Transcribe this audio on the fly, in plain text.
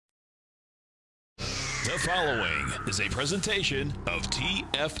The following is a presentation of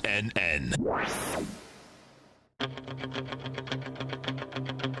TFNN.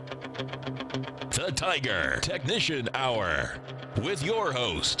 The Tiger Technician Hour with your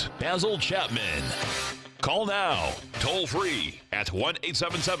host, Basil Chapman. Call now, toll free at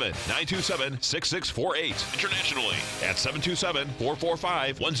 1-877-927-6648. Internationally at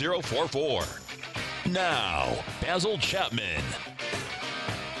 727-445-1044. Now, Basil Chapman.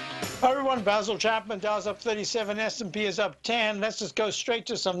 Hi everyone, Basil Chapman. Dow's up 37, S&P is up 10. Let's just go straight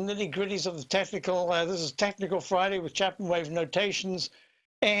to some nitty-gritties of the technical. This is Technical Friday with Chapman Wave notations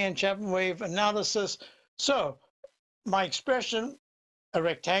and Chapman Wave analysis. So, my expression, a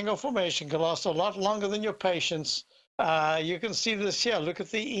rectangle formation can last a lot longer than your patience. You can see this here. Look at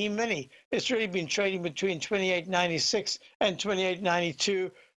the E-mini. It's really been trading between 28.96 and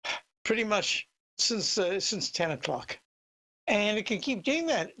 28.92 pretty much since 10 o'clock. And it can keep doing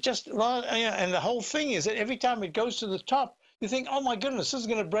that. And the whole thing is that every time it goes to the top, you think, oh my goodness, this is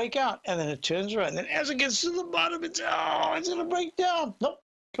going to break out. And then it turns around. And then as it gets to the bottom, it's going to break down. Nope,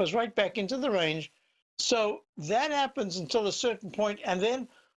 goes right back into the range. So that happens until a certain point. And then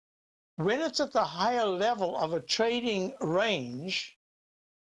when it's at the higher level of a trading range,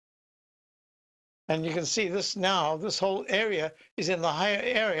 and you can see this now, this whole area is in the higher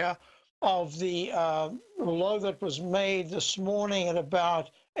area of the low that was made this morning at about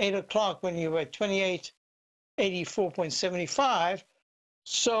 8 o'clock when you were at 2884.75.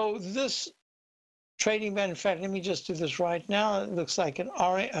 So this trading band, in fact, let me just do this right now. It looks like an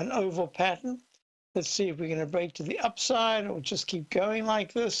oval pattern. Let's see if we're going to break to the upside or just keep going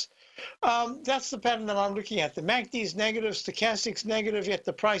like this. That's the pattern that I'm looking at. The MACD is negative, stochastic's negative, yet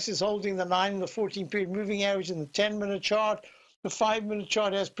the price is holding the 9 and the 14-period moving average in the 10-minute chart. The 5-minute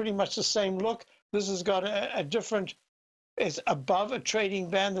chart has pretty much the same look. This has got a different, it's above a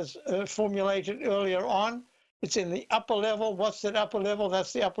trading band that's formulated earlier on. It's in the upper level. What's that upper level?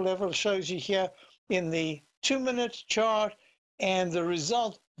 That's the upper level. It shows you here in the 2-minute chart. And the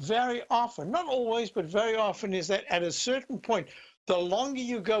result very often, not always, but very often, is that at a certain point, the longer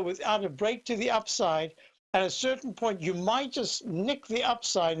you go without a break to the upside, at a certain point, you might just nick the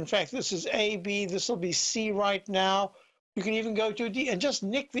upside. In fact, this is A, B, this will be C right now. You can even go to a D and just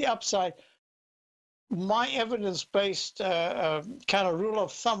nick the upside. My evidence-based kind of rule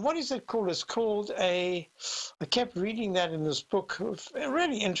of thumb, what is it called? It's called I kept reading that in this book, a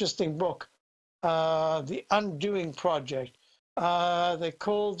really interesting book, The Undoing Project. They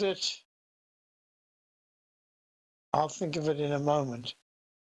called it, I'll think of it in a moment.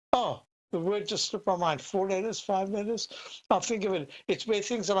 Oh, the word just slipped my mind. 4 letters, 5 letters? I'll think of it. It's where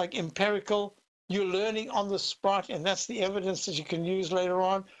things are like empirical. You're learning on the spot, and that's the evidence that you can use later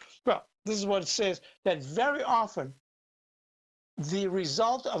on. Well, this is what it says, that very often the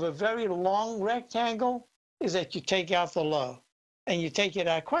result of a very long rectangle is that you take out the low, and you take it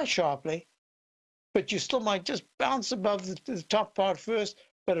out quite sharply, but you still might just bounce above the top part first,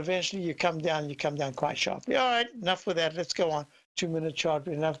 but eventually you come down quite sharply. All right, enough with that. Let's go on. 2-minute chart,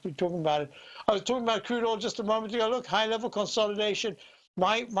 we don't have to be talking about it. I was talking about crude oil just a moment ago. Look, high-level consolidation.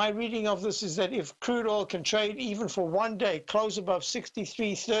 My reading of this is that if crude oil can trade even for 1 day, close above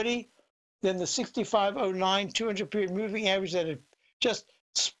 63.30, then the 65.09 200-period moving average that it just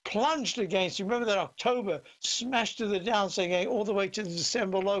plunged against. You remember that October smashed to the downside, going all the way to the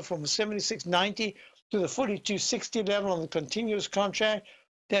December low from 76.90 to the 42.60 level on the continuous contract.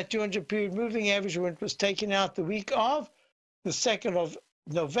 That 200-period moving average, when it was taken out the week of the 2nd of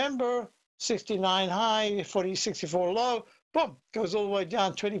November, 69 high, 40.64 low. Boom, goes all the way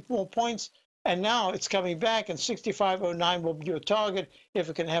down 24 points, and now it's coming back, and 65.09 will be your target if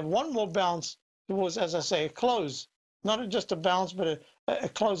it can have one more bounce towards, as I say, a close. Not just a bounce, but a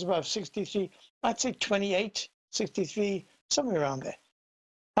close above 63. I'd say 28, 63, somewhere around there.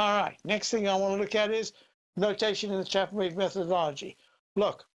 All right, next thing I want to look at is notation in the Chapman Wave methodology.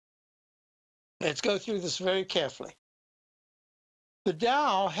 Look, let's go through this very carefully. The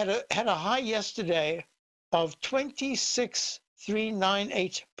Dow had a high yesterday of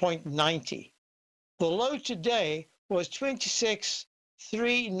 26,398.90. The low today was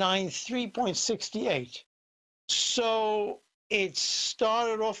 26,393.68. So it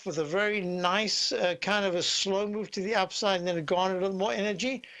started off with a very nice kind of a slow move to the upside, and then it garnered a little more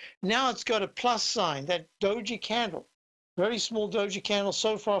energy. Now it's got a plus sign, that doji candle, very small doji candle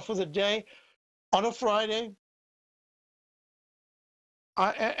so far for the day on a Friday.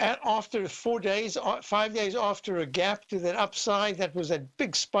 After 5 days after a gap to that upside, that was that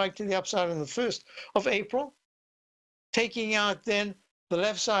big spike to the upside on the 1st of April, taking out then the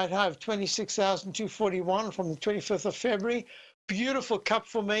left side high of 26,241 from the 25th of February. Beautiful cup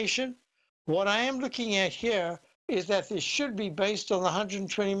formation. What I am looking at here is that this should be based on the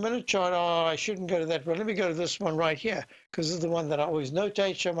 120-minute chart. Oh, I shouldn't go to that one. Let me go to this one right here, because this is the one that I always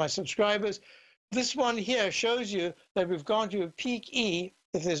notate, show my subscribers. This one here shows you that we've gone to a peak E.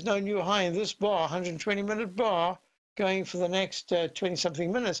 If there's no new high in this bar, 120-minute bar, going for the next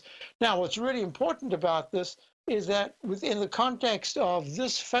 20-something minutes. Now, what's really important about this is that within the context of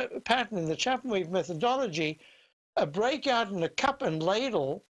this pattern in the Chapman wave methodology, a breakout in a cup and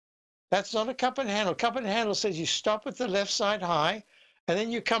ladle, that's not a cup and handle. Cup and handle says you stop at the left side high, and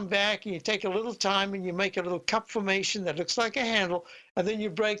then you come back and you take a little time and you make a little cup formation that looks like a handle, and then you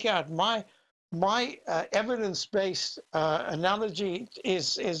break out. My evidence-based analogy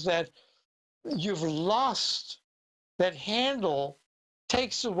is that you've lost that handle,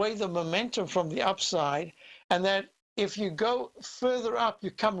 takes away the momentum from the upside, and that if you go further up,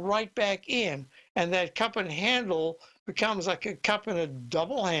 you come right back in, and that cup and handle becomes like a cup and a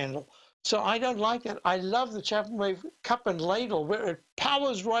double handle. So I don't like that. I love the Chapman wave cup and ladle, where it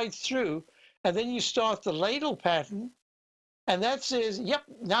powers right through, and then you start the ladle pattern, and that says, yep,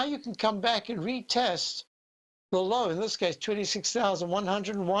 now you can come back and retest the low, in this case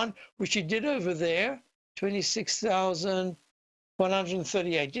 26,101, which you did over there,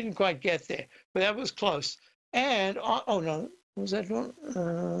 26,138. Didn't quite get there, but that was close. And oh no, was that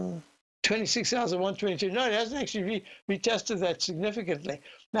one? 26,122. No, it hasn't actually retested that significantly.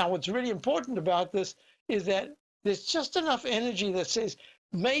 Now, what's really important about this is that there's just enough energy that says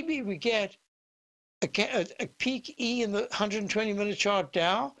maybe we get a peak E in the 120-minute chart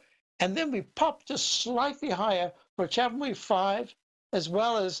Dow, and then we pop just slightly higher for Chapman wave 5, as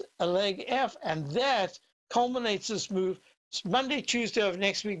well as a leg F, and that culminates this move. It's Monday, Tuesday of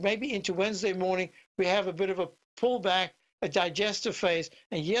next week, maybe into Wednesday morning, we have a bit of a pullback, a digestive phase.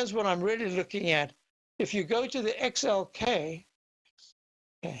 And here's what I'm really looking at. If you go to the XLK,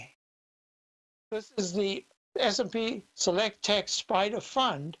 okay, this is the S&P Select Tech Spider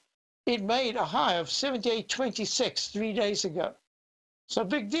Fund. It made a high of 78.26 3 days ago. So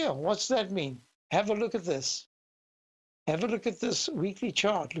big deal. What's that mean? Have a look at this. Have a look at this weekly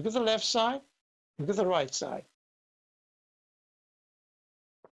chart. Look at the left side. Look at the right side.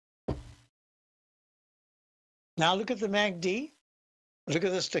 Now look at the MACD. Look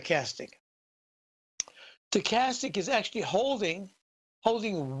at the stochastic. Stochastic is actually holding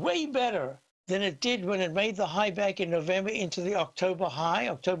way better than it did when it made the high back in November into the October high,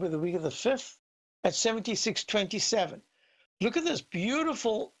 October the week of the 5th, at 76.27. Look at this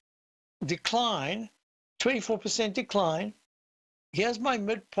beautiful decline, 24% decline. Here's my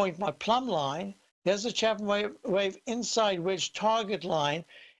midpoint, my plumb line. There's the Chapman wave inside wedge target line,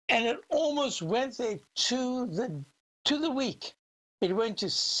 and it almost went there to the week. It went to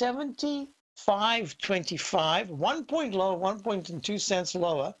 75.25, 1 point lower, 1.02 cents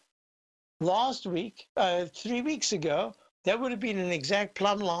lower. Last week, 3 weeks ago, that would have been an exact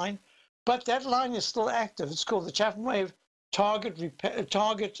plumb line, but that line is still active. It's called the Chapman wave target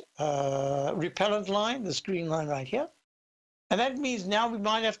repellent line, this green line right here. And that means now we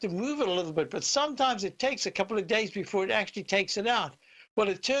might have to move it a little bit, but sometimes it takes a couple of days before it actually takes it out. Well,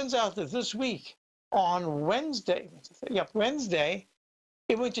 it turns out that this week on Wednesday, it went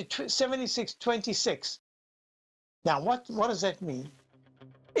to 76.26. Now, what does that mean?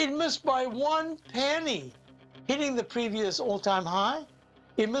 It missed by 1 penny, hitting the previous all-time high.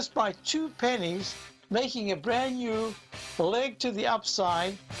 It missed by 2 pennies, making a brand new leg to the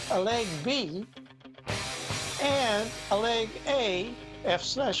upside, a leg B, and a leg A,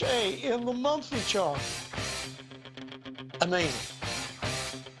 F/A, in the monthly chart. Amazing.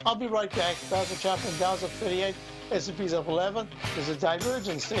 I'll be right back. Basil Chapman, Dow's up 38, S&P's up 11. There's a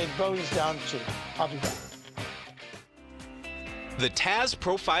divergence there, Bowie's down 2. I'll be back. The TAS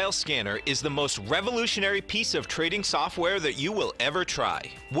Profile Scanner is the most revolutionary piece of trading software that you will ever try.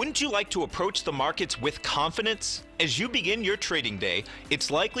 Wouldn't you like to approach the markets with confidence? As you begin your trading day,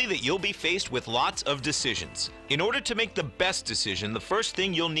 it's likely that you'll be faced with lots of decisions. In order to make the best decision, the first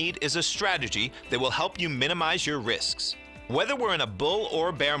thing you'll need is a strategy that will help you minimize your risks. Whether we're in a bull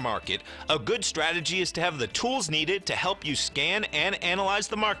or bear market, a good strategy is to have the tools needed to help you scan and analyze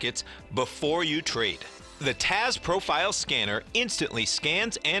the markets before you trade. The TAS Profile Scanner instantly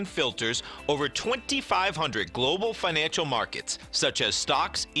scans and filters over 2,500 global financial markets, such as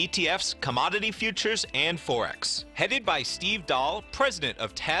stocks, ETFs, commodity futures, and Forex. Headed by Steve Dahl, president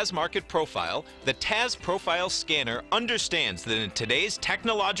of TAS Market Profile, the TAS Profile Scanner understands that in today's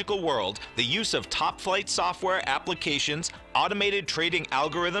technological world, the use of top-flight software applications, automated trading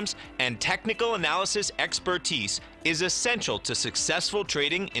algorithms, and technical analysis expertise is essential to successful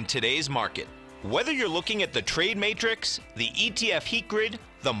trading in today's market. Whether you're looking at the trade matrix, the ETF heat grid,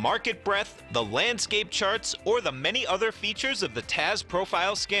 the market breadth, the landscape charts, or the many other features of the TAS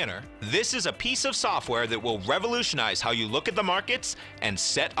Profile Scanner, this is a piece of software that will revolutionize how you look at the markets and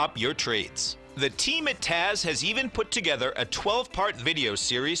set up your trades. The team at TAS has even put together a 12-part video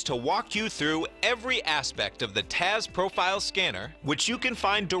series to walk you through every aspect of the TAS Profile Scanner, which you can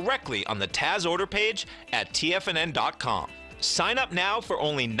find directly on the TAS order page at TFNN.com. Sign up now for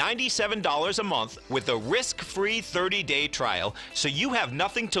only $97 a month with a risk-free 30-day trial, so you have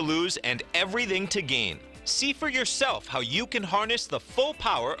nothing to lose and everything to gain. See for yourself how you can harness the full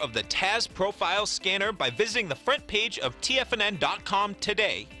power of the TAS Profile Scanner by visiting the front page of TFNN.com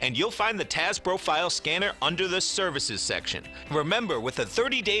today, and you'll find the TAS Profile Scanner under the Services section. Remember, with a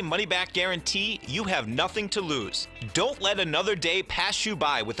 30-day money-back guarantee, you have nothing to lose. Don't let another day pass you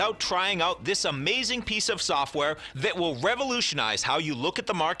by without trying out this amazing piece of software that will revolutionize how you look at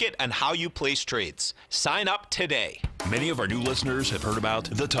the market and how you place trades. Sign up today. Many of our new listeners have heard about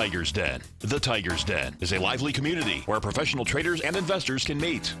The Tiger's Den. The Tiger's Den is a lively community where professional traders and investors can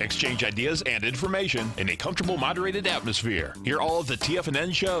meet, exchange ideas and information in a comfortable, moderated atmosphere. Hear all of the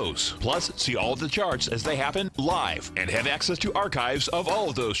TFNN shows, plus see all of the charts as they happen live, and have access to archives of all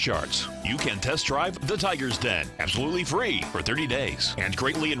of those charts. You can test drive The Tiger's Den absolutely free for 30 days and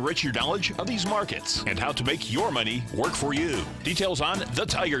greatly enrich your knowledge of these markets and how to make your money work for you. Details on The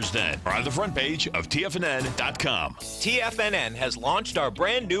Tiger's Den are on the front page of TFNN.com. TFNN has launched our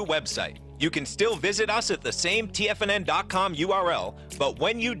brand new website. You can still visit us at the same TFNN.com URL, but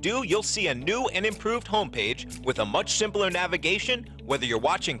when you do, you'll see a new and improved homepage with a much simpler navigation, whether you're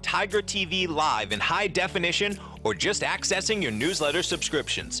watching Tiger TV live in high definition or just accessing your newsletter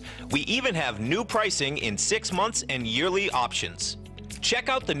subscriptions. We even have new pricing in 6 months and yearly options. Check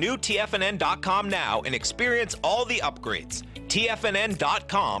out the new TFNN.com now and experience all the upgrades.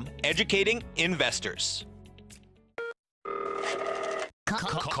 TFNN.com, educating investors.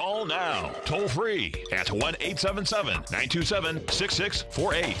 Call now, toll free at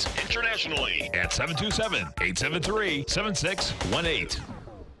 1-877-927-6648. Internationally at 727-873-7618.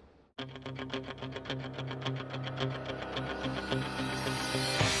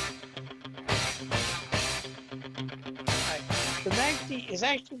 The MACD is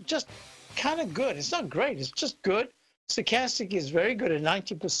actually just kind of good. It's not great. It's just good. Stochastic is very good at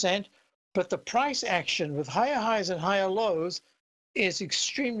 90%, but the price action with higher highs and higher lows is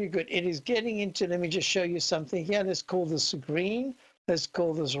extremely good. It is getting into, let me just show you something here. Let's call this green. Let's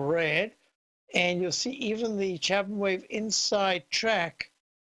call this red. And you'll see even the Chapman wave inside track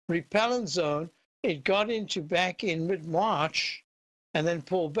repellent zone, it got into back in mid-March and then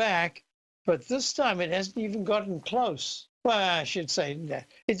pulled back. But this time it hasn't even gotten close. Well, I should say that.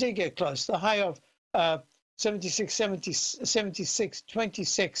 It did get close. The high of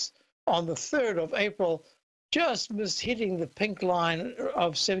 76.26 on the 3rd of April just missed hitting the pink line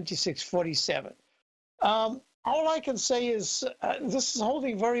of 76.47. All I can say is this is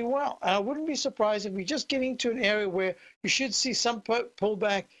holding very well. I wouldn't be surprised if we just get into an area where you should see some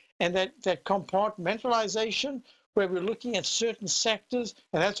pullback and that compartmentalization where we're looking at certain sectors.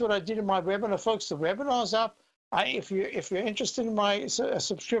 And that's what I did in my webinar, folks. The webinar's up. If you're interested in my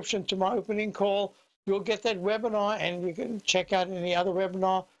subscription to my opening call, you'll get that webinar and you can check out any other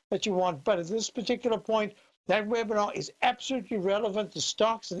webinar that you want. But at this particular point, that webinar is absolutely relevant to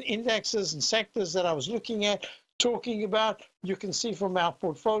stocks and indexes and sectors that I was looking at, talking about. You can see from our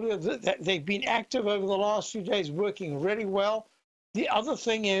portfolio that they've been active over the last few days, working really well. The other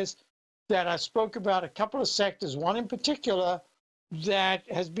thing is that I spoke about a couple of sectors, one in particular that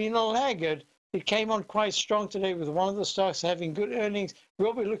has been a laggard. It came on quite strong today with one of the stocks having good earnings.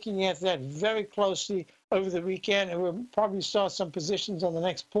 We'll be looking at that very closely over the weekend, and we'll probably start some positions on the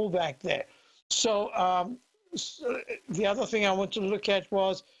next pullback there. So the other thing I want to look at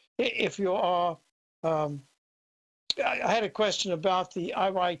was if you are, I had a question about the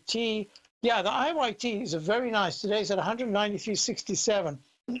IYT. Yeah, the IYT is a very nice. Today's at 193.67.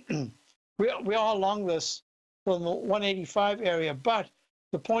 we are along this from the 185 area, but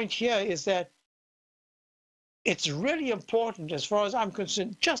the point here is that it's really important, as far as I'm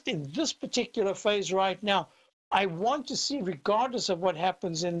concerned, just in this particular phase right now. I want to see, regardless of what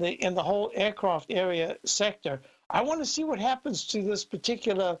happens in the whole aircraft area sector, I want to see what happens to this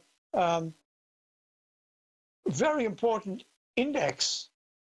particular very important index,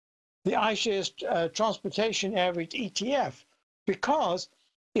 the iShares Transportation Average ETF, because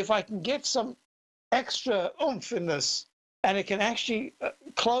if I can get some extra oomph in this, and it can actually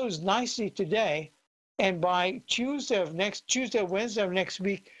close nicely today, and by Tuesday or Wednesday of next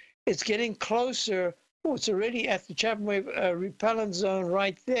week, it's getting closer. Oh, it's already at the Chapman wave repellent zone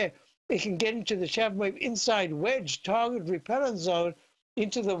right there. It can get into the Chapman wave inside wedge target repellent zone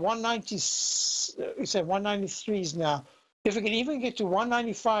into the 190, we say 193s now. If it can even get to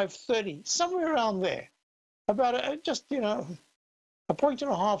 195.30, somewhere around there, about just, you know, a point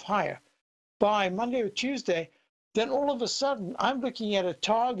and a half higher by Monday or Tuesday, then all of a sudden I'm looking at a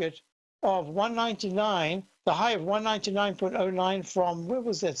target of 199, the high of 199.09 from, where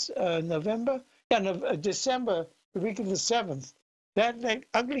was that, November? Yeah, no, December, the week of the 7th. That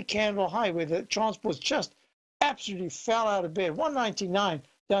ugly candle high where the transports just absolutely fell out of bed, 199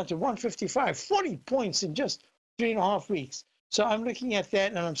 down to 155, 40 points in just 3.5 weeks. So I'm looking at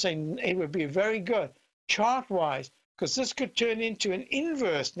that and I'm saying it would be very good chart-wise, because this could turn into an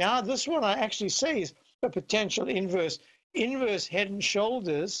inverse. Now, this one I actually say is a potential inverse head and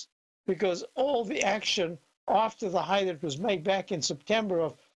shoulders, because all the action after the high that was made back in September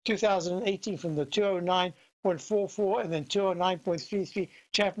of 2018 from the 209.44 and then 209.33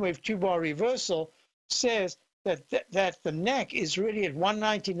 Chapman wave 2-bar reversal says that the neck is really at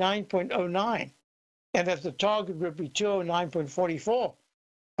 199.09 and that the target would be 209.44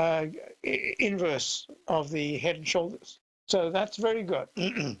 inverse of the head and shoulders. So that's very good.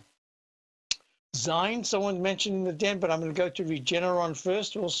 Zine, someone mentioned in the den, but I'm going to go to Regeneron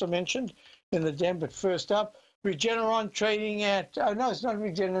first, also mentioned in the den, but first up, Regeneron trading at, oh no, it's not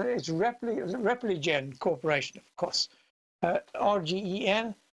Regeneron, it's Repligen Corporation, of course,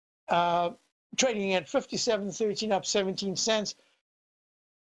 RGEN, trading at 57.13, up 17 cents.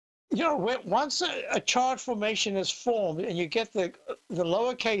 You know, once a chart formation is formed and you get the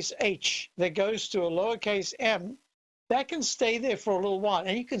lowercase h that goes to a lowercase m, that can stay there for a little while.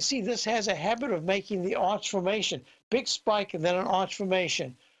 And you can see this has a habit of making the arch formation, big spike and then an arch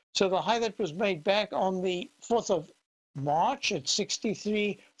formation. So the high that was made back on the 4th of March at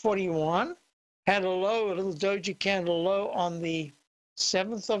 63.41 had a low, a little doji candle low on the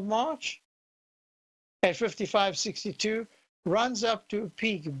 7th of March at 55.62. Runs up to a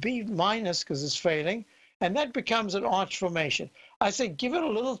peak B minus because it's failing, and that becomes an arch formation. I say give it a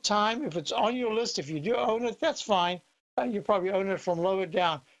little time. If it's on your list, if you do own it, that's fine. You probably own it from lower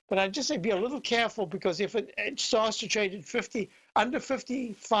down. But I just say be a little careful, because if it starts to trade at 50, under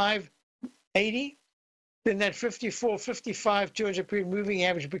 55.80, then that 54, 55, 200 period moving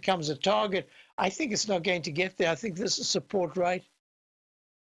average becomes a target. I think it's not going to get there. I think this is support, right?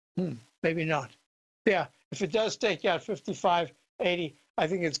 Maybe not. Yeah, if it does take out 55.80, I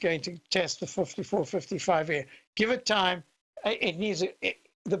think it's going to test the 54, 55 here. Give it time. It needs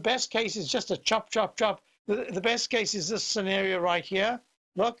the best case is just a chop, chop, chop. The best case is this scenario right here.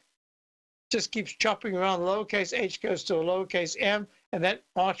 Look, just keeps chopping around. Lowercase h goes to a lowercase m, and that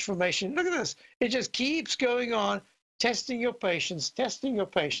arch formation. Look at this. It just keeps going on, testing your patience, testing your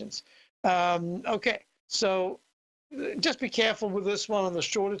patience. Okay, so just be careful with this one on the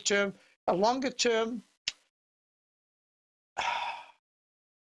shorter term. A longer term,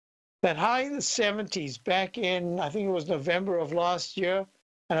 that high in the 70s back in, I think it was November of last year,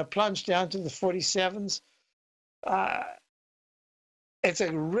 and it plunged down to the 47s. It's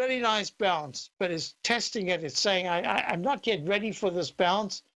a really nice bounce, but it's testing it. It's saying, I'm not yet ready for this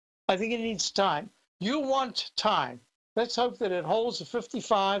bounce. I think it needs time. You want time. Let's hope that it holds the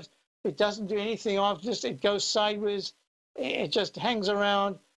 55s. It doesn't do anything off, just it goes sideways. It just hangs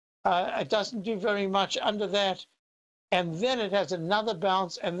around. It doesn't do very much under that. And then it has another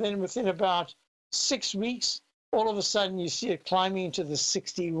bounce. And then within about 6 weeks, all of a sudden you see it climbing into the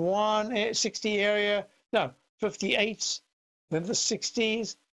 60 area. No, 58s, then the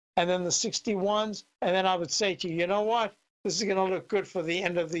 60s, and then the 61s. And then I would say to you, you know what? This is going to look good for the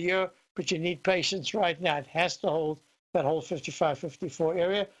end of the year, but you need patience right now. It has to hold that whole 55, 54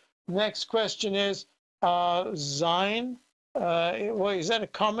 area. Next question is Zine. Well, is that a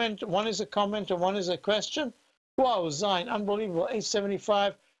comment? One is a comment and one is a question. Wow, Zine, unbelievable.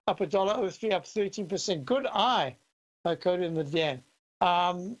 875, up $1.03, up 13%. Good eye, code in the den.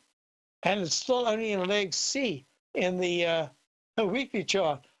 And it's still only in leg C in the weekly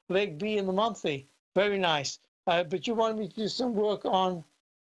chart, leg B in the monthly. Very nice. But you wanted me to do some work on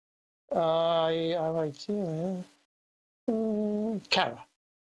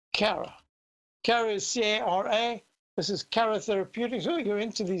Cara. Cara is C-A-R-A. This is Cara Therapeutics. Oh, you're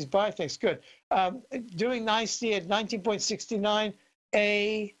into these biotechs. Good. Doing nicely at 19.69.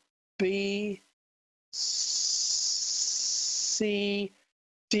 A, B, C,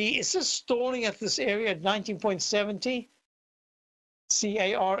 D. Is this stalling at this area at 19.70?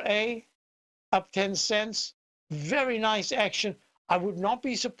 C-A-R-A, up 10 cents. Very nice action. I would not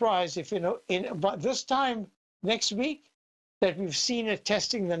be surprised if but this time next week that we've seen it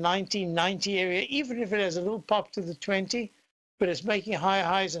testing the 1990 area, even if it has a little pop to the 20, but it's making higher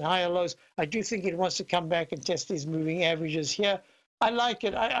highs and higher lows. I do think it wants to come back and test these moving averages here. I like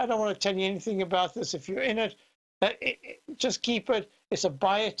it. I don't want to tell you anything about this. If you're in it, just keep it. It's a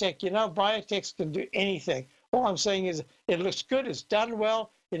biotech. You know, biotechs can do anything. All I'm saying is it looks good. It's done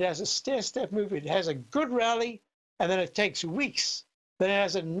well. It has a stair-step move. It has a good rally, and then it takes weeks. Then it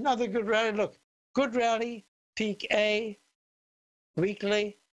has another good rally. Look, good rally, peak A,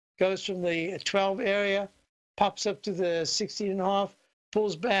 weekly, goes from the 12 area, pops up to the 16.5,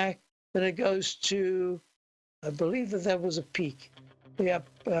 pulls back, then it goes to, I believe that was a peak. Yep,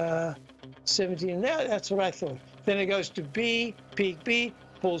 17. That's what I thought. Then it goes to B, peak B,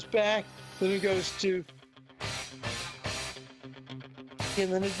 pulls back. Then it goes to,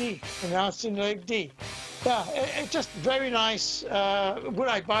 and then a D. And now it's in leg D. Yeah, it's just very nice. Would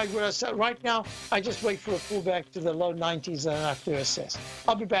I buy? Would I sell? Right now, I just wait for a pullback to the low 90s and I have to assess.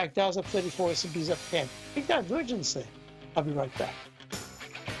 I'll be back. Dow's up 34, S&P's up 10. Big divergence there. I'll be right back.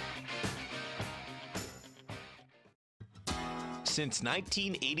 Since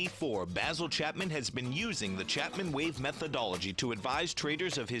 1984, Basil Chapman has been using the Chapman Wave methodology to advise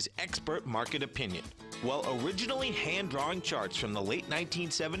traders of his expert market opinion. While originally hand-drawing charts from the late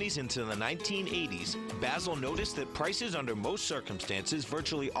 1970s into the 1980s, Basil noticed that prices under most circumstances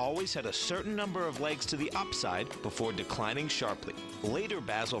virtually always had a certain number of legs to the upside before declining sharply. Later,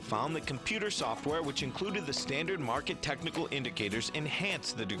 Basil found that computer software, which included the standard market technical indicators,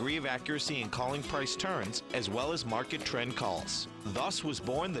 enhanced the degree of accuracy in calling price turns, as well as market trend calls. Thus was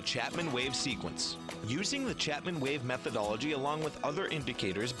born the Chapman Wave sequence. Using the Chapman Wave methodology along with other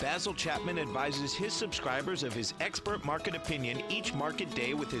indicators, Basil Chapman advises his subscribers of his expert market opinion each market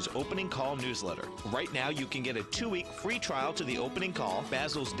day with his opening call newsletter. Right now, you can get a 2-week free trial to the opening call,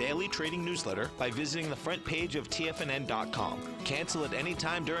 Basil's daily trading newsletter, by visiting the front page of TFNN.com. Cancel at any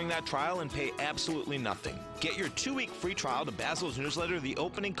time during that trial and pay absolutely nothing. Get your 2-week free trial to Basil's newsletter, The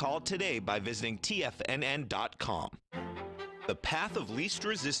Opening Call, today by visiting TFNN.com. The Path of Least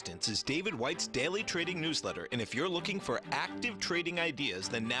Resistance is David White's daily trading newsletter, and if you're looking for active trading ideas,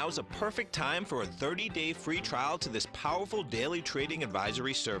 then now's a perfect time for a 30-day free trial to this powerful daily trading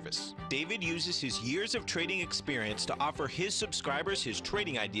advisory service. David uses his years of trading experience to offer his subscribers his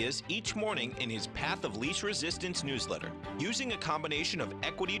trading ideas each morning in his Path of Least Resistance newsletter. Using a combination of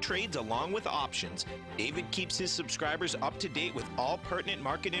equity trades along with options, David keeps his subscribers up to date with all pertinent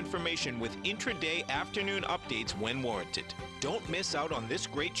market information with intraday afternoon updates when warranted. Don't miss out on this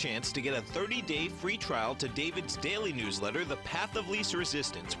great chance to get a 30-day free trial to David's daily newsletter, The Path of Least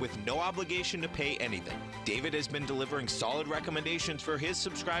Resistance, with no obligation to pay anything. David has been delivering solid recommendations for his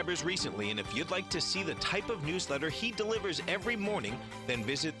subscribers recently, and if you'd like to see the type of newsletter he delivers every morning, then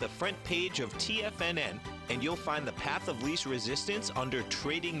visit the front page of TFNN and you'll find the Path of Least Resistance under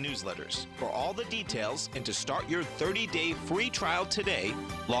Trading Newsletters. For all the details and to start your 30-day free trial today,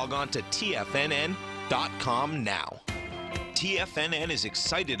 log on to TFNN.com now. TFNN is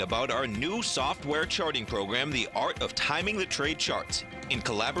excited about our new software charting program, The Art of Timing the Trade Charts. In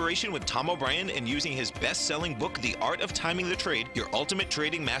collaboration with Tom O'Brien and using his best-selling book, The Art of Timing the Trade, Your Ultimate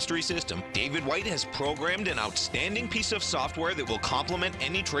Trading Mastery System, David White has programmed an outstanding piece of software that will complement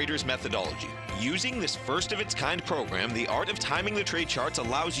any trader's methodology. Using this first-of-its-kind program, The Art of Timing the Trade Charts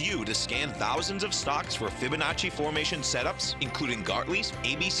allows you to scan thousands of stocks for Fibonacci formation setups, including Gartley's,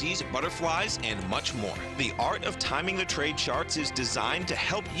 ABC's, butterflies, and much more. The Art of Timing the Trade Charts is designed to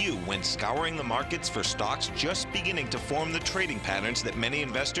help you when scouring the markets for stocks just beginning to form the trading patterns that many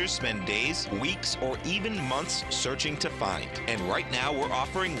investors spend days, weeks, or even months searching to find. And right now, we're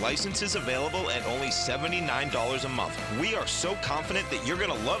offering licenses available at only $79 a month. We are so confident that you're going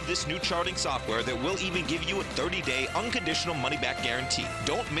to love this new charting software that will even give you a 30-day unconditional money-back guarantee.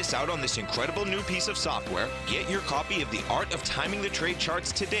 Don't miss out on this incredible new piece of software. Get your copy of The Art of Timing the Trade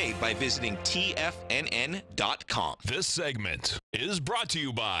Charts today by visiting TFNN.com. This segment is brought to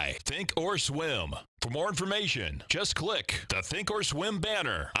you by Think or Swim. For more information, just click the Think or Swim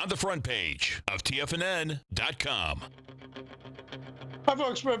banner on the front page of TFNN.com. Hi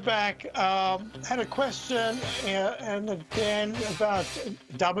folks, we're back. Had a question and again about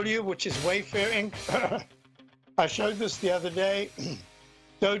W, which is Wayfair Inc. I showed this the other day.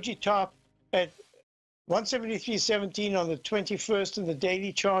 Doji top at 173.17 on the 21st in the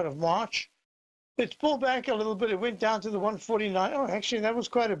daily chart of March. It's pulled back a little bit. It went down to the 149. Oh, actually, that was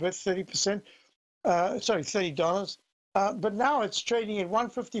quite a bit, 30%. Sorry, $30. But now it's trading at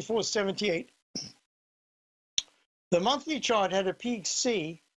 154.78. The monthly chart had a peak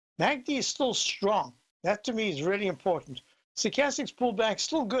C. MACD is still strong. That to me is really important. Stochastics pulled back,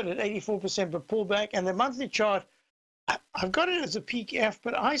 still good at 84%, but pulled back. And the monthly chart, I've got it as a peak F,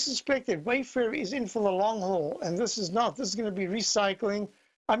 but I suspect that Wayfair is in for the long haul. And this is not. This is going to be recycling.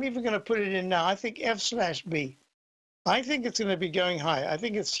 I'm even going to put it in now. I think F/B. I think it's going to be going high. I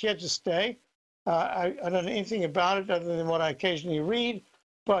think it's here to stay. I don't know anything about it other than what I occasionally read.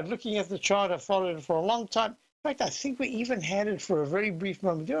 But looking at the chart, I've followed it for a long time. In fact, I think we even had it for a very brief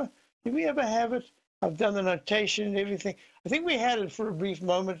moment. Did we ever have it? I've done the notation and everything. I think we had it for a brief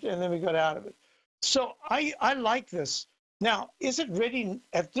moment, and then we got out of it. So I like this. Now, is it ready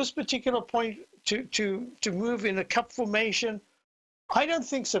at this particular point to move in a cup formation? I don't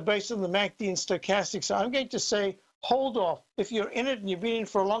think so, based on the MACD and stochastics. So I'm going to say hold off. If you're in it and you've been in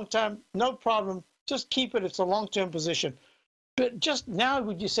for a long time, no problem. Just keep it. It's a long-term position. But just now,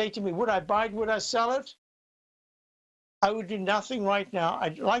 would you say to me, would I buy it? Would I sell it? I would do nothing right now.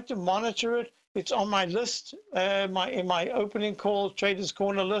 I'd like to monitor it. It's on my list, in my opening call, Traders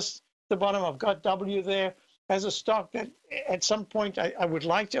Corner list. At the bottom, I've got W there as a stock that at some point I would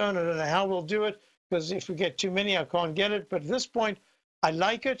like to own. I don't know how we'll do it, because if we get too many, I can't get it. But at this point, I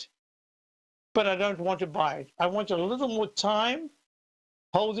like it, but I don't want to buy it. I want a little more time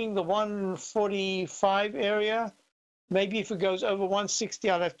holding the 145 area. Maybe if it goes over 160,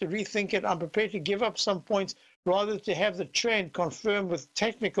 I'll have to rethink it. I'm prepared to give up some points rather to have the trend confirmed with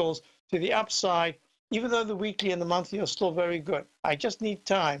technicals to the upside, even though the weekly and the monthly are still very good. I just need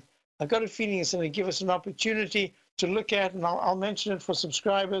time. I've got a feeling it's going to give us an opportunity to look at, and I'll mention it for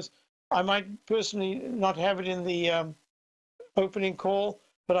subscribers. I might personally not have it in the opening call,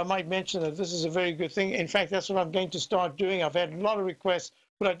 but I might mention that this is a very good thing. In fact, that's what I'm going to start doing. I've had a lot of requests,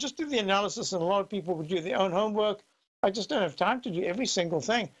 but I just do the analysis, and a lot of people would do their own homework. I just don't have time to do every single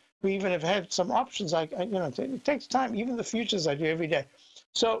thing. We even have had some options. It takes time. Even the futures I do every day.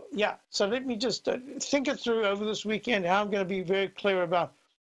 So yeah. So let me just think it through over this weekend. How I'm going to be very clear about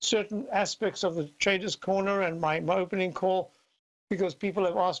certain aspects of the Traders Corner and my opening call, because people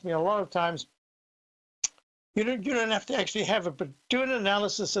have asked me a lot of times. You don't have to actually have it, but do an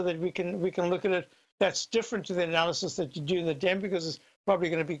analysis so that we can look at it. That's different to the analysis that you do in the DEM, because it's probably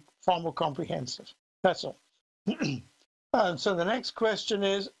going to be far more comprehensive. That's all. So the next question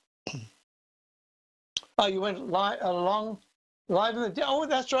is, oh, you went live in the DEM. Oh,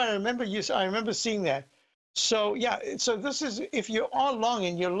 that's right. I remember seeing that. So yeah. So this is, if you are long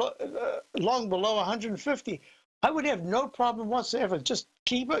and you're long below 150, I would have no problem whatsoever. Just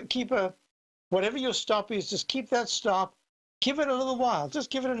keep a whatever your stop is, just keep that stop. Give it a little while.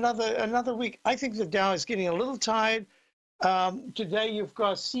 Just give it another week. I think the Dow is getting a little tired. Today you've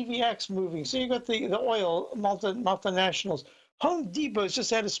got CVX moving. So you've got the oil multinationals. Home Depot's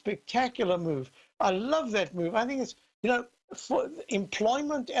just had a spectacular move. I love that move. I think it's, for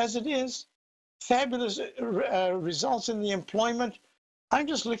employment as it is, fabulous results in the employment. I'm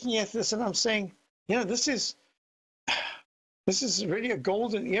just looking at this and I'm saying, this is really a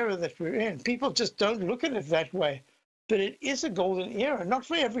golden era that we're in. People just don't look at it that way. But it is a golden era, not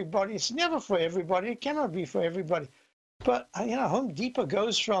for everybody. It's never for everybody. It cannot be for everybody. But, Home Depot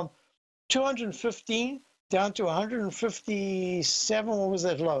goes from 215 down to 157. What was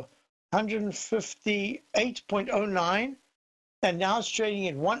that low? 158.09. And now it's trading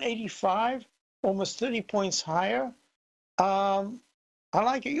at 185, almost 30 points higher. I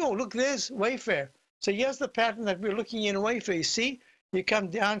like it. Look, there's Wayfair. So here's the pattern that we're looking in Wayfair. You see, you come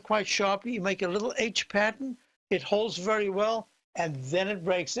down quite sharply. You make a little H pattern. It holds very well, and then it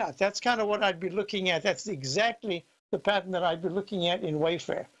breaks out. That's kind of what I'd be looking at. That's exactly the pattern that I'd be looking at in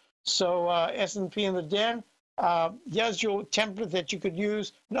Wayfair. So S&P and the DEM, here's your template that you could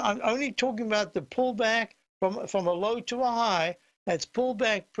use. Now, I'm only talking about the pullback from a low to a high. That's pulled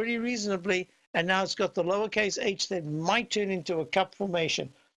back pretty reasonably, and now it's got the lowercase h that might turn into a cup formation.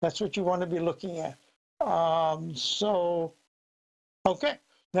 That's what you want to be looking at. Okay.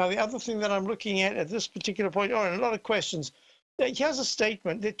 Now, the other thing that I'm looking at this particular point, and a lot of questions. Here's a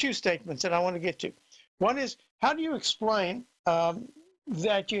statement. There are two statements that I want to get to. One is, how do you explain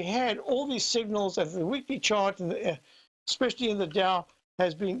that you had all these signals that the weekly chart, and especially in the Dow,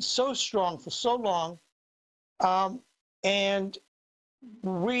 has been so strong for so long, and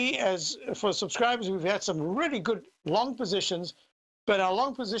for subscribers, we've had some really good long positions, but our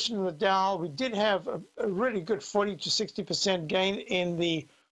long position in the Dow, we did have a really good 40 to 60% gain in the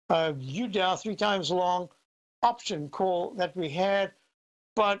UDow 3 times long option call that we had,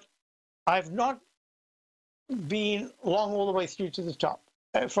 but I've not been long all the way through to the top,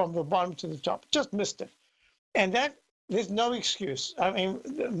 from the bottom to the top, just missed it. And that, there's no excuse. I mean,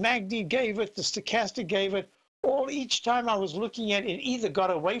 the MACD gave it, the stochastic gave it. Each time I was looking at it, either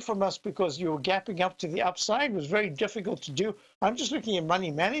got away from us because you were gapping up to the upside. It was very difficult to do. I'm just looking at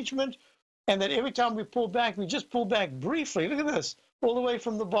money management, and that every time we pull back, we just pull back briefly. Look at this, all the way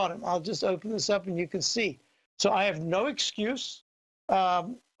from the bottom. I'll just open this up and you can see. So I have no excuse.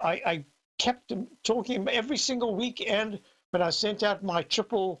 I kept talking every single weekend when I sent out my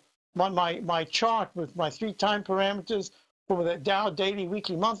my chart with my 3 time parameters for the Dow daily,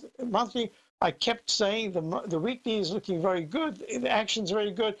 weekly, monthly. I kept saying the weekly is looking very good. The action's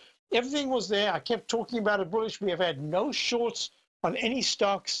very good. Everything was there. I kept talking about it bullish. We have had no shorts on any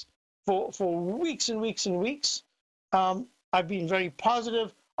stocks for weeks and weeks and weeks. I've been very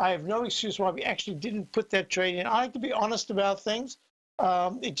positive. I have no excuse why we actually didn't put that trade in. I like to be honest about things.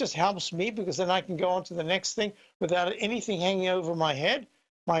 It just helps me because then I can go on to the next thing without anything hanging over my head.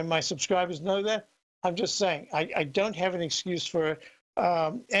 My subscribers know that. I'm just saying I don't have an excuse for it.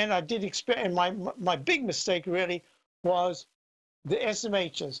 And I did expect, and my big mistake really was the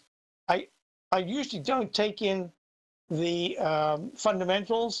SMHs. I usually don't take in the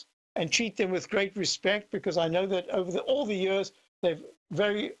fundamentals and treat them with great respect because I know that over all the years they've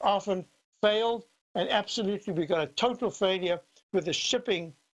very often failed, and absolutely we got a total failure with the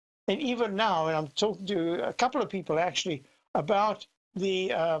shipping. And even now, and I'm talking to a couple of people actually about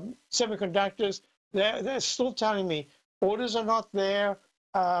the semiconductors, they're still telling me orders are not there.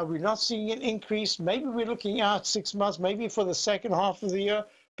 We're not seeing an increase. Maybe we're looking out 6 months, maybe for the second half of the year.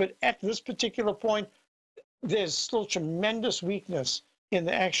 But at this particular point, there's still tremendous weakness in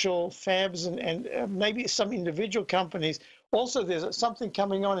the actual fabs and maybe some individual companies. Also, there's something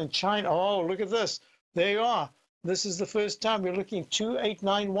coming on in China. Oh, look at this. There you are. This is the first time we're looking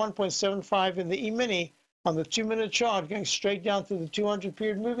 2891.75 in the E-mini on the 2-minute chart, going straight down to the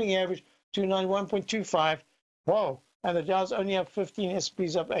 200-period moving average, 291.25. Whoa. And the Dow's only up 15,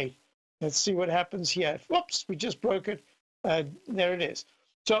 S&P's up 8. Let's see what happens here. Whoops, we just broke it. There it is.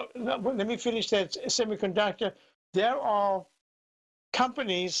 So let me finish that semiconductor. There are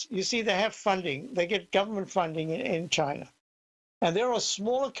companies, you see, they have funding. They get government funding in China. And there are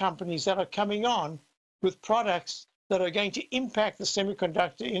smaller companies that are coming on with products that are going to impact the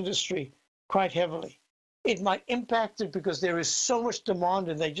semiconductor industry quite heavily. It might impact it because there is so much demand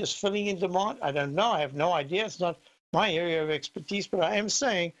and they're just filling in demand. I don't know. I have no idea. It's not my area of expertise, but I am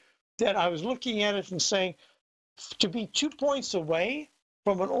saying that I was looking at it and saying to be 2 points away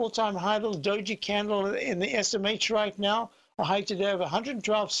from an all-time high little doji candle in the SMH right now, a high today of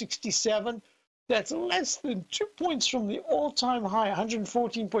 112.67. That's less than 2 points from the all-time high,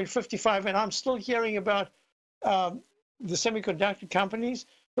 114.55. And I'm still hearing about the semiconductor companies.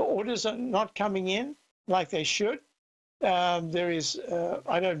 The orders are not coming in like they should. There is,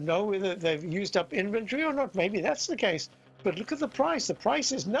 I don't know whether they've used up inventory or not. Maybe that's the case. But look at the price. The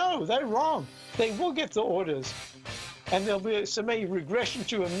price is no, they're wrong. They will get the orders. And there'll be some regression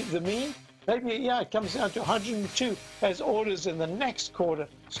to the mean. Maybe, yeah, it comes down to 102 as orders in the next quarter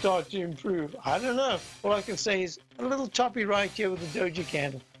start to improve. I don't know. All I can say is a little choppy right here with the doji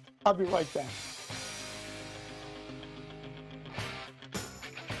candle. I'll be right back.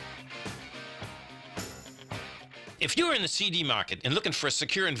 If you're in the CD market and looking for a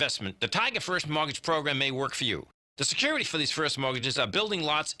secure investment, the Tiger First Mortgage Program may work for you. The security for these first mortgages are building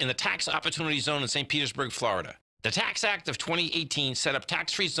lots in the tax opportunity zone in St. Petersburg, Florida. The Tax Act of 2018 set up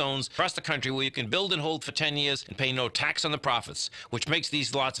tax-free zones across the country where you can build and hold for 10 years and pay no tax on the profits, which makes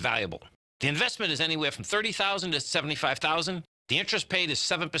these lots valuable. The investment is anywhere from $30,000 to $75,000. The interest paid is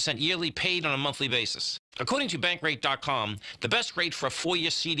 7% yearly, paid on a monthly basis. According to Bankrate.com, the best rate for a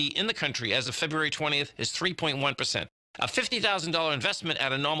 4-year CD in the country as of February 20th is 3.1%. A $50,000 investment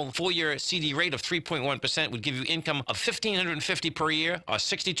at a normal 4-year CD rate of 3.1% would give you income of $1,550 per year or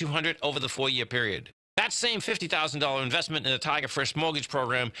 $6,200 over the 4-year period. That same $50,000 investment in the Tiger First Mortgage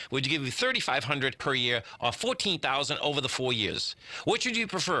Program would give you $3,500 per year or $14,000 over the 4 years. Which would you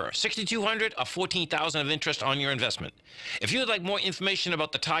prefer, $6,200 or $14,000 of interest on your investment? If you would like more information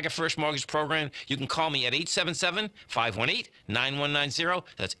about the Tiger First Mortgage Program, you can call me at 877-518-9190.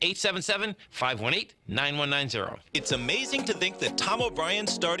 That's 877-518-9190. It's amazing to think that Tom O'Brien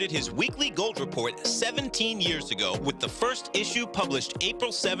started his weekly gold report 17 years ago with the first issue published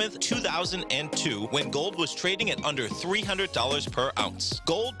April 7th, 2002, when gold was trading at under $300 per ounce.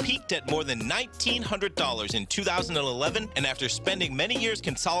 Gold peaked at more than $1,900 in 2011, and after spending many years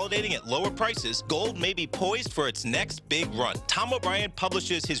consolidating at lower prices, gold may be poised for its next big run. Tom O'Brien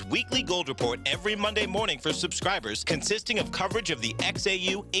publishes his weekly gold report every Monday morning for subscribers, consisting of coverage of the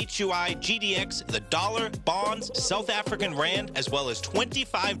XAU, HUI, GDX, the dollar, bonds, South African rand, as well as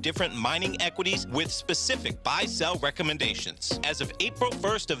 25 different mining equities with specific buy-sell recommendations. As of April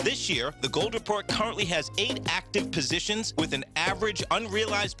 1st of this year, the gold report currently currently has 8 active positions with an average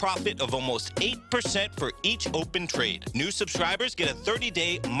unrealized profit of almost 8% for each open trade. New subscribers get a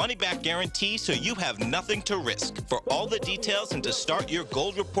 30-day money-back guarantee, so you have nothing to risk. For all the details and to start your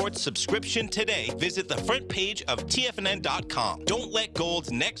Gold Report subscription today, visit the front page of TFNN.com. Don't let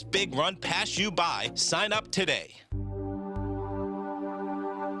gold's next big run pass you by. Sign up today.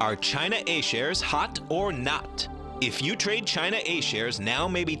 Are China A-shares hot or not? If you trade China A-shares, now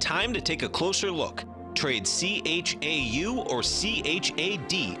may be time to take a closer look. Trade CHAU or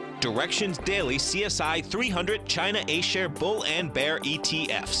CHAD, Directions Daily CSI 300 China A-share Bull and Bear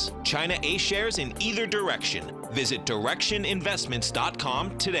ETFs. China A-shares in either direction. Visit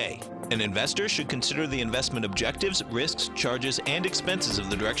directioninvestments.com today. An investor should consider the investment objectives, risks, charges, and expenses of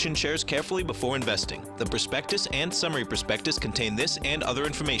the Direction shares carefully before investing. The prospectus and summary prospectus contain this and other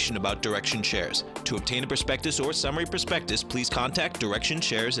information about Direction shares. To obtain a prospectus or summary prospectus, please contact Direction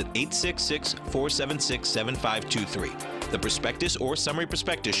shares at 866-476-7523. The prospectus or summary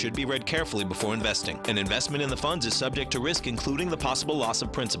prospectus should be read carefully before investing. An investment in the funds is subject to risk, including the possible loss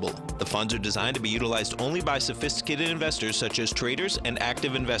of principal. The funds are designed to be utilized only by sophisticated investors such as traders and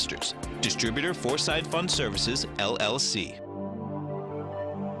active investors. Distributor Foreside Fund Services, LLC.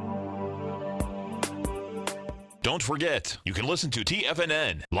 Don't forget, you can listen to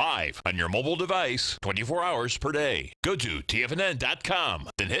TFNN live on your mobile device 24 hours per day. Go to TFNN.com,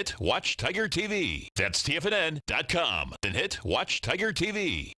 then hit Watch Tiger TV. That's TFNN.com, then hit Watch Tiger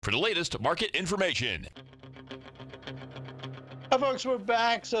TV for the latest market information. Hi, folks, we're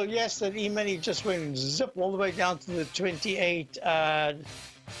back. So, yes, that E-mini just went zip all the way down to the 28,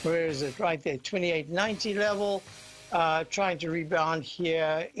 where is it? Right there, 28.90 level. Trying to rebound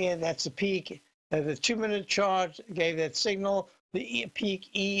here, and that's the peak. The 2-minute chart gave that signal. The peak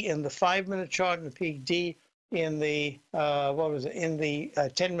E in the 5-minute chart and the peak D in the in the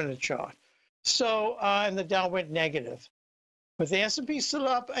 10-minute chart. So and the Dow went negative, but the S&P still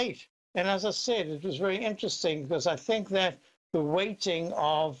up 8. And as I said, it was very interesting because I think that the weighting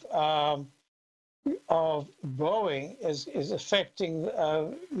of Boeing is affecting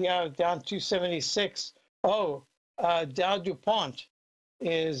down 276. Dow DuPont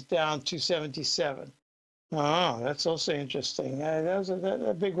is down 277. Oh, that's also interesting. That was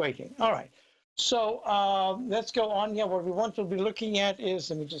a big weighting. All right. So let's go on here. What we want to be looking at is,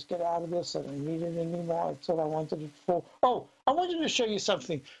 let me just get out of this. I don't need it anymore. That's what I wanted it for. Oh, I wanted to show you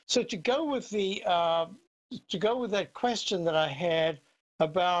something. So to go with the that question that I had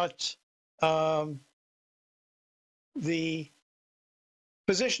about the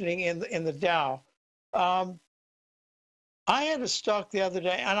positioning in the Dow. I had a stock the other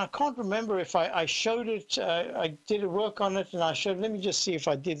day, and I can't remember if I showed it. I did a work on it, and I showed. Let me just see if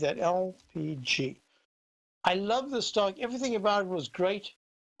I did that. LPG. I love the stock. Everything about it was great.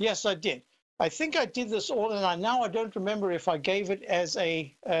 Yes, I did. I think I did this all, and I don't remember if I gave it as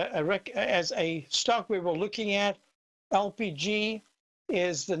a stock we were looking at. LPG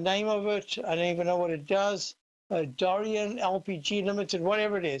is the name of it. I don't even know what it does. Dorian LPG Limited,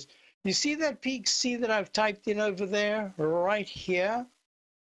 whatever it is. You see that peak C that I've typed in over there, right here?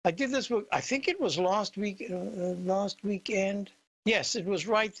 I did this work, I think it was last weekend. Yes, it was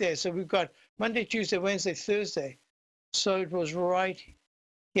right there. So we've got Monday, Tuesday, Wednesday, Thursday. So it was right.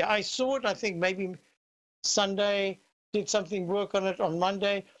 Yeah, I saw it, I think maybe Sunday, did something work on it on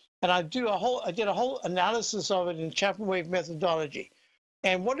Monday. And I did a whole analysis of it in Chapman Wave methodology.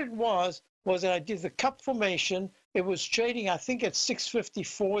 And what it was that I did the cup formation. It was trading, I think, at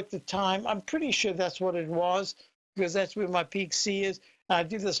 654 at the time. I'm pretty sure that's what it was because that's where my peak C is. And I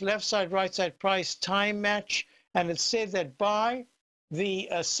did this left side, right side price time match. And it said that by the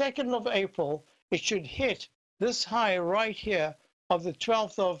 2nd of April, it should hit this high right here of the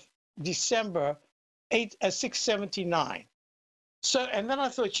 12th of December, 679. So, and then I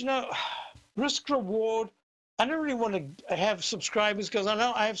thought, risk reward. I don't really want to have subscribers because I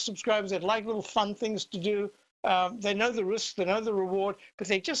know I have subscribers that like little fun things to do. They know the risk, they know the reward, but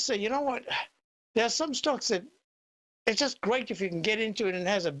they just say, you know what? There are some stocks that it's just great if you can get into it and it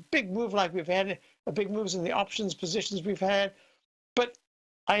has a big move like we've had, a big moves in the options positions we've had. But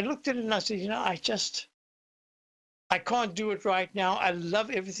I looked at it and I said, I can't do it right now. I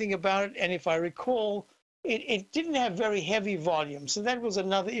love everything about it. And if I recall, it didn't have very heavy volume. So that was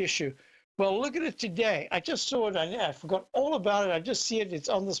another issue. Well, look at it today. I just saw it. I forgot all about it. I just see it. It's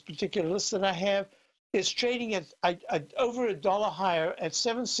on this particular list that I have. It's trading at over $1 higher at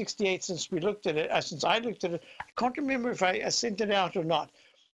 768 since we looked at it. Since I looked at it, I can't remember if I sent it out or not.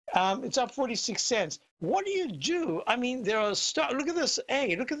 It's up 46 cents. What do you do? I mean, there are look at this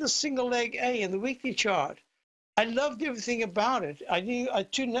A. Look at the single leg A in the weekly chart. I loved everything about it.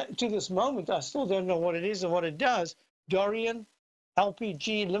 To this moment, I still don't know what it is and what it does. Dorian,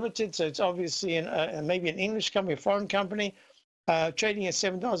 LPG Limited, so it's obviously maybe an English company, a foreign company, trading at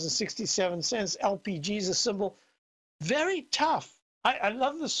 $7.67. LPG is a symbol. Very tough. I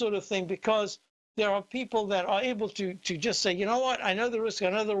love this sort of thing because there are people that are able to just say, you know what, I know the risk, I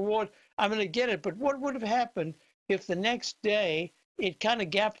know the reward, I'm going to get it. But what would have happened if the next day it kind of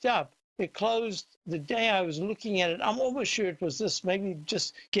gapped up? It closed the day I was looking at it. I'm almost sure it was this, maybe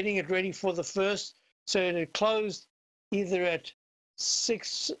just getting it ready for the first. So it had closed either at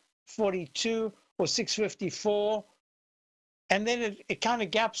 642 or 654. And then it kind of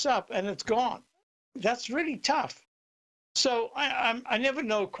gaps up and it's gone. That's really tough. So I never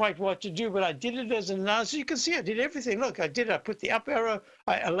know quite what to do, but I did it as an analysis. You can see I did everything. Look, I put the up arrow.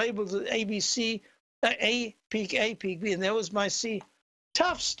 I labeled it ABC, A, peak A, peak B, and there was my C.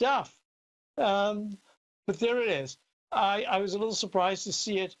 Tough stuff. But there it is. I was a little surprised to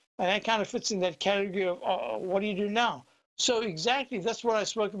see it, and that kind of fits in that category of what do you do now? So exactly, that's what I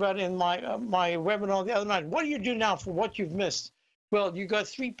spoke about in my my webinar the other night. What do you do now for what you've missed? Well, you got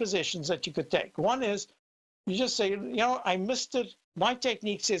three positions that you could take. One is you just say, you know, I missed it. My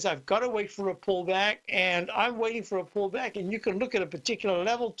technique says I've got to wait for a pullback, and I'm waiting for a pullback, and you can look at a particular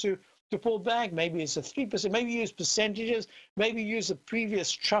level to pull back. Maybe it's a 3%, maybe use percentages, maybe use the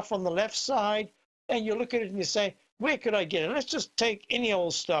previous trough on the left side, and you look at it and you say, where could I get it? Let's just take any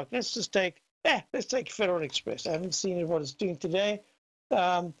old stock. Let's take Federal Express. I haven't seen what it's doing today.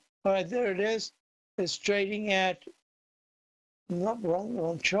 All right, there it is. It's trading at, not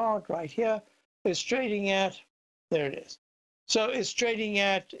wrong chart right here. It's trading at, there it is. So it's trading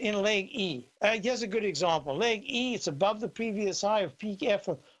at in leg E. Here's a good example. Leg E, it's above the previous high of peak F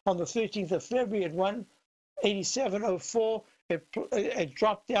on the 13th of February at 187.04. It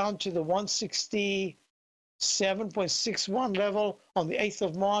dropped down to the 167.61 level on the 8th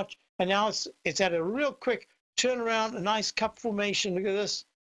of March. And now it's had a real quick turnaround, a nice cup formation. Look at this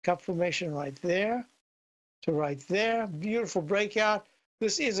cup formation right there to right there. Beautiful breakout.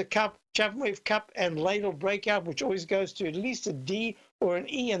 This is a cup, Chapman wave cup and ladle breakout, which always goes to at least a D or an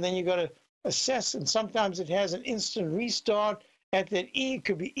E, and then you got to assess. And sometimes it has an instant restart at that E. It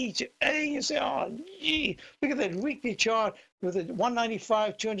could be E to A. You say, oh, gee, look at that weekly chart with a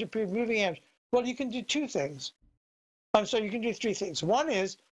 195, 200 period moving average. Well, you can do two things. So you can do three things. One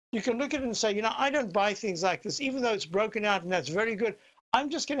is you can look at it and say, you know, I don't buy things like this, even though it's broken out and that's very good. I'm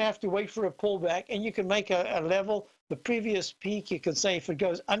just going to have to wait for a pullback, and you can make a level, the previous peak. You can say if it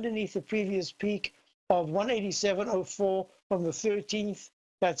goes underneath the previous peak of 187.04 from the 13th,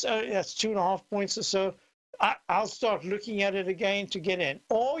 that's 2.5 points or so. I'll start looking at it again to get in.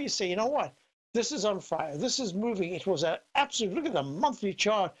 Or you say, you know what? This is on fire. This is moving. It was an absolute, look at the monthly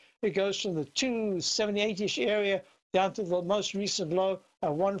chart. It goes from the 278-ish area down to the most recent low,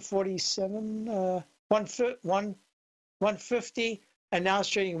 147, 150. And now it's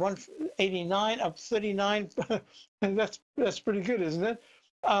trading 189, up 39. And that's pretty good, isn't it?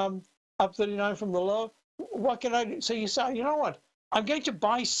 Up 39 from the low. What can I do? So you say, you know what? I'm going to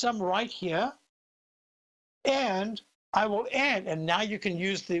buy some right here, and I will add. And now you can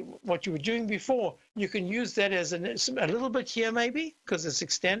use what you were doing before. You can use that as a little bit here, maybe, because it's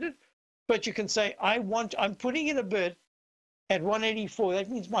extended. But you can say, I'm putting in a bid at 184. That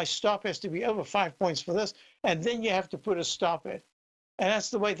means my stop has to be over 5 points for this, and then you have to put a stop at. And that's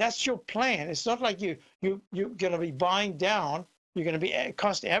the way, that's your plan. It's not like you're going to be buying down. You're going to be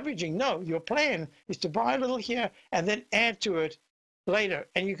cost averaging. No, your plan is to buy a little here and then add to it later.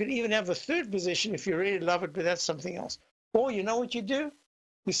 And you could even have a third position if you really love it, but that's something else. Or you know what you do?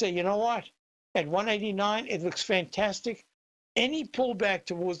 You say, you know what? At 189, it looks fantastic. Any pullback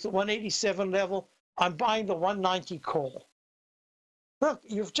towards the 187 level, I'm buying the 190 call. Look,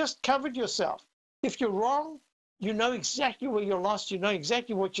 you've just covered yourself. If you're wrong, you know exactly where you're lost. You know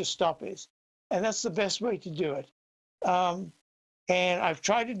exactly what your stop is. And that's the best way to do it. And I've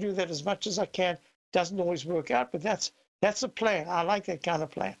tried to do that as much as I can. Doesn't always work out, but that's a plan. I like that kind of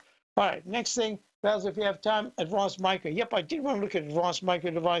plan. All right, next thing, Basil, if you have time, advanced micro. Yep, I did want to look at advanced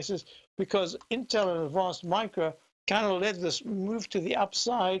micro devices because Intel and advanced micro kind of led this move to the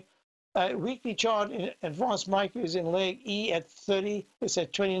upside. Weekly chart in advanced micro is in leg E at 30. It's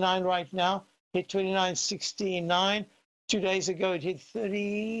at 29 right now. Hit 29.69. 2 days ago, it hit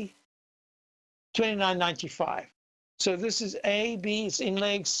 29.95. So this is A, B. It's in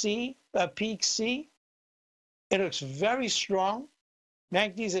leg C, peak C. It looks very strong.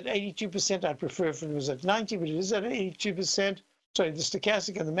 MACD is at 82%. I'd prefer if it was at 90, but it is at 82%. Sorry, the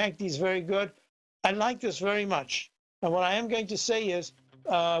stochastic and the MACD is very good. I like this very much. And what I am going to say is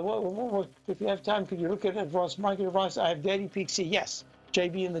If you have time, could you look at advanced market advice? I have daily peak C. Yes,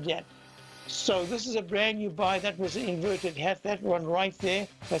 JB in the den. So this is a brand new buy. That was an inverted hat. That one right there.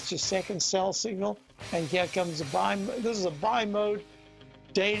 That's your second sell signal. And here comes a buy. This is a buy mode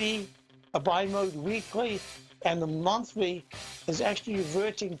daily, a buy mode weekly, and the monthly is actually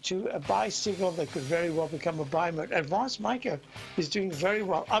reverting to a buy signal that could very well become a buy mode. Advanced micro is doing very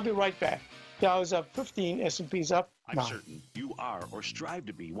well. I'll be right back. Dow is up 15, S&P's up 9. I'm certain you are or strive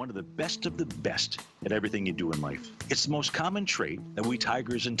to be one of the best at everything you do in life. It's the most common trait that we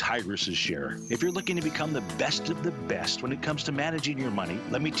tigers and tigresses share. If you're looking to become the best of the best when it comes to managing your money,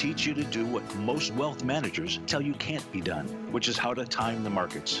 let me teach you to do what most wealth managers tell you can't be done, which is how to time the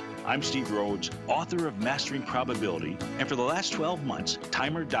markets. I'm Steve Rhodes, author of Mastering Probability, and for the last 12 months,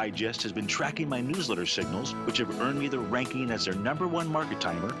 Timer Digest has been tracking my newsletter signals, which have earned me the ranking as their #1 market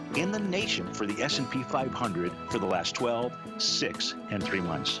timer in the nation for the S&P 500 for the last 12, 6, and 3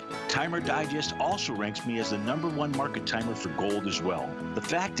 months. Timer Digest also ranks me as the #1 market timer for gold as well. The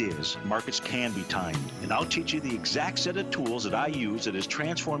fact is, markets can be timed, and I'll teach you the exact set of tools that I use that has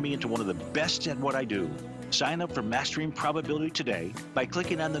transformed me into one of the best at what I do. Sign up for Mastering Probability today by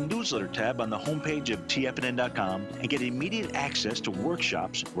clicking on the newsletter tab on the homepage of TFNN.com and get immediate access to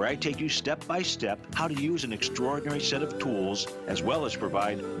workshops where I take you step by step how to use an extraordinary set of tools as well as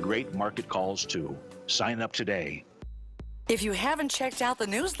provide great market calls too. Sign up today. If you haven't checked out the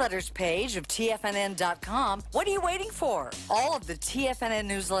newsletters page of TFNN.com, what are you waiting for? All of the TFNN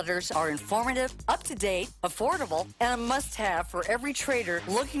newsletters are informative, up-to-date, affordable, and a must-have for every trader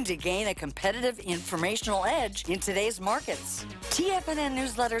looking to gain a competitive informational edge in today's markets. TFNN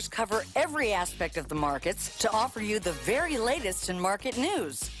newsletters cover every aspect of the markets to offer you the very latest in market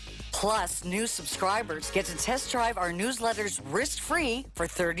news. Plus, new subscribers get to test drive our newsletters risk-free for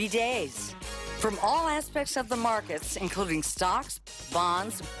 30 days. From all aspects of the markets, including stocks,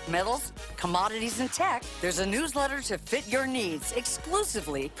 bonds, metals, commodities, and tech, there's a newsletter to fit your needs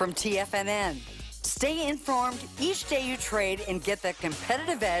exclusively from TFNN. Stay informed each day you trade and get that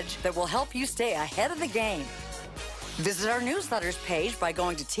competitive edge that will help you stay ahead of the game. Visit our newsletters page by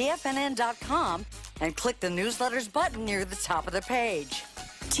going to TFNN.com and click the newsletters button near the top of the page.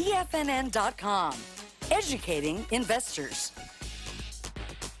 TFNN.com, educating investors.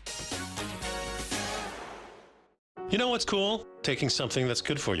 You know what's cool? Taking something that's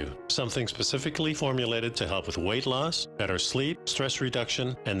good for you. Something specifically formulated to help with weight loss, better sleep, stress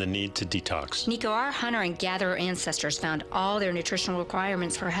reduction, and the need to detox. Nico, our hunter and gatherer ancestors found all their nutritional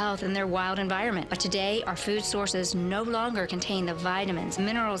requirements for health in their wild environment. But today, our food sources no longer contain the vitamins,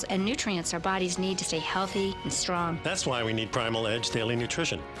 minerals, and nutrients our bodies need to stay healthy and strong. That's why we need Primal Edge Daily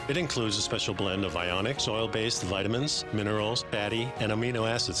Nutrition. It includes a special blend of ionic, soil-based vitamins, minerals, fatty, and amino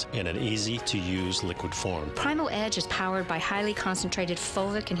acids in an easy-to-use liquid form. Primal Edge is powered by highly concentrated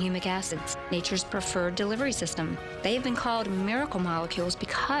fulvic and humic acids, nature's preferred delivery system. They have been called miracle molecules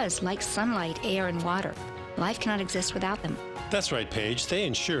because, like sunlight, air, and water, life cannot exist without them. That's right, Paige. They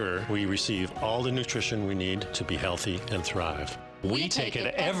ensure we receive all the nutrition we need to be healthy and thrive. We take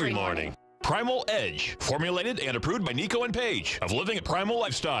it every morning. Primal Edge, formulated and approved by Nico and Paige of Living a Primal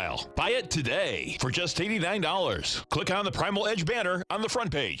Lifestyle. Buy it today for just $89. Click on the Primal Edge banner on the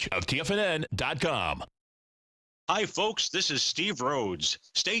front page of TFNN.com. Hi, folks. This is Steve Rhodes.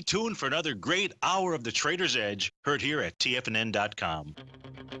 Stay tuned for another great hour of the Trader's Edge, heard here at TFNN.com.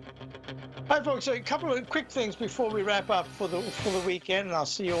 Hi, folks. So a couple of quick things before we wrap up for the weekend, and I'll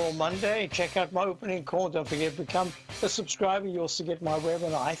see you all Monday. Check out my opening call. Don't forget to become a subscriber. You also get my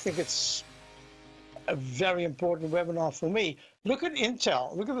webinar. I think it's a very important webinar for me. Look at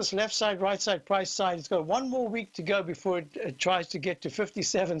Intel. Look at this left side, right side, price side. It's got one more week to go before it tries to get to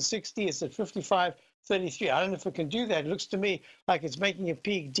 57.60. It's at 55.33. I don't know if it can do that. It looks to me like it's making a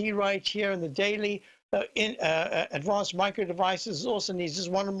peak D right here in the daily. Advanced micro devices also needs just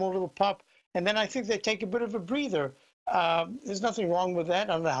one more little pop, and then I think they take a bit of a breather. There's nothing wrong with that.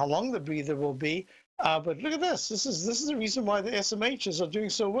 I don't know how long the breather will be, but look at this. This is the reason why the SMHs are doing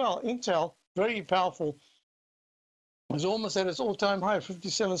so well. Intel, very powerful, was almost at its all-time high,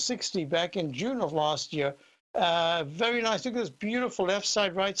 57.60 back in June of last year. Very nice. Look at this beautiful left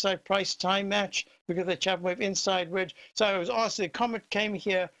side, right side price time match. Look at the Chapman wave inside wedge. So I was asked, the comment came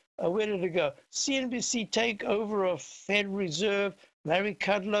here. Where did it go? CNBC takeover of Fed Reserve. Larry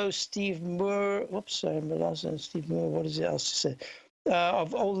Kudlow, Steve Moore. Oops, sorry, my last name, Steve Moore. What is it else to say?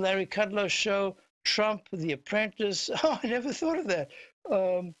 Of old Larry Kudlow show. Trump, The Apprentice. Oh, I never thought of that.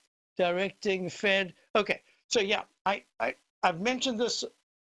 Directing Fed. Okay, so yeah, I've mentioned this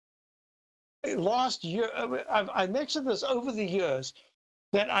last year. I mentioned this over the years.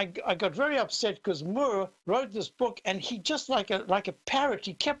 that I got very upset because Moore wrote this book, and he just like a parrot,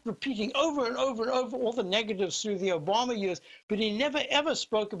 he kept repeating over and over and over all the negatives through the Obama years, but he never ever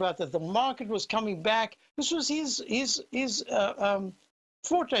spoke about that the market was coming back. This was his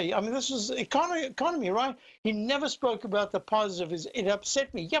forte. I mean, this was economy, right? He never spoke about the positives. It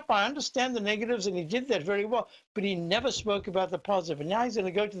upset me. Yep, I understand the negatives, and he did that very well, but he never spoke about the positive. And now he's going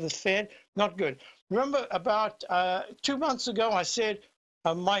to go to the Fed. Not good. Remember, about 2 months ago, I said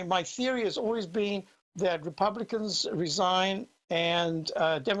my theory has always been that Republicans resign and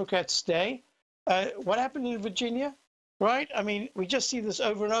Democrats stay. What happened in Virginia? Right? I mean, we just see this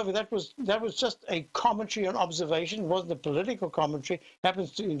over and over. That was just a commentary on observation. It wasn't a political commentary. It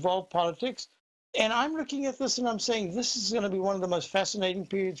happens to involve politics. And I'm looking at this and I'm saying this is going to be one of the most fascinating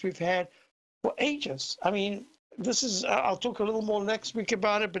periods we've had for ages. I mean, this is, I'll talk a little more next week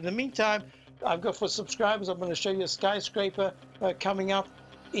about it. But in the meantime, I've got for subscribers, I'm going to show you a skyscraper coming up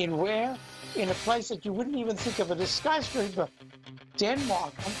in where? In a place that you wouldn't even think of it as skyscraper.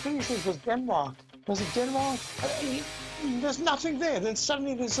 Denmark. I'm pretty sure it was Denmark. Was it Denmark? There's nothing there. Then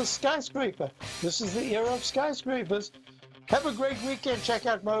suddenly there's a skyscraper. This is the era of skyscrapers. Have a great weekend. Check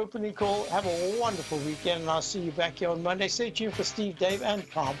out my opening call. Have a wonderful weekend, and I'll see you back here on Monday. Stay tuned for Steve, Dave, and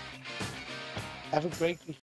Tom. Have a great weekend.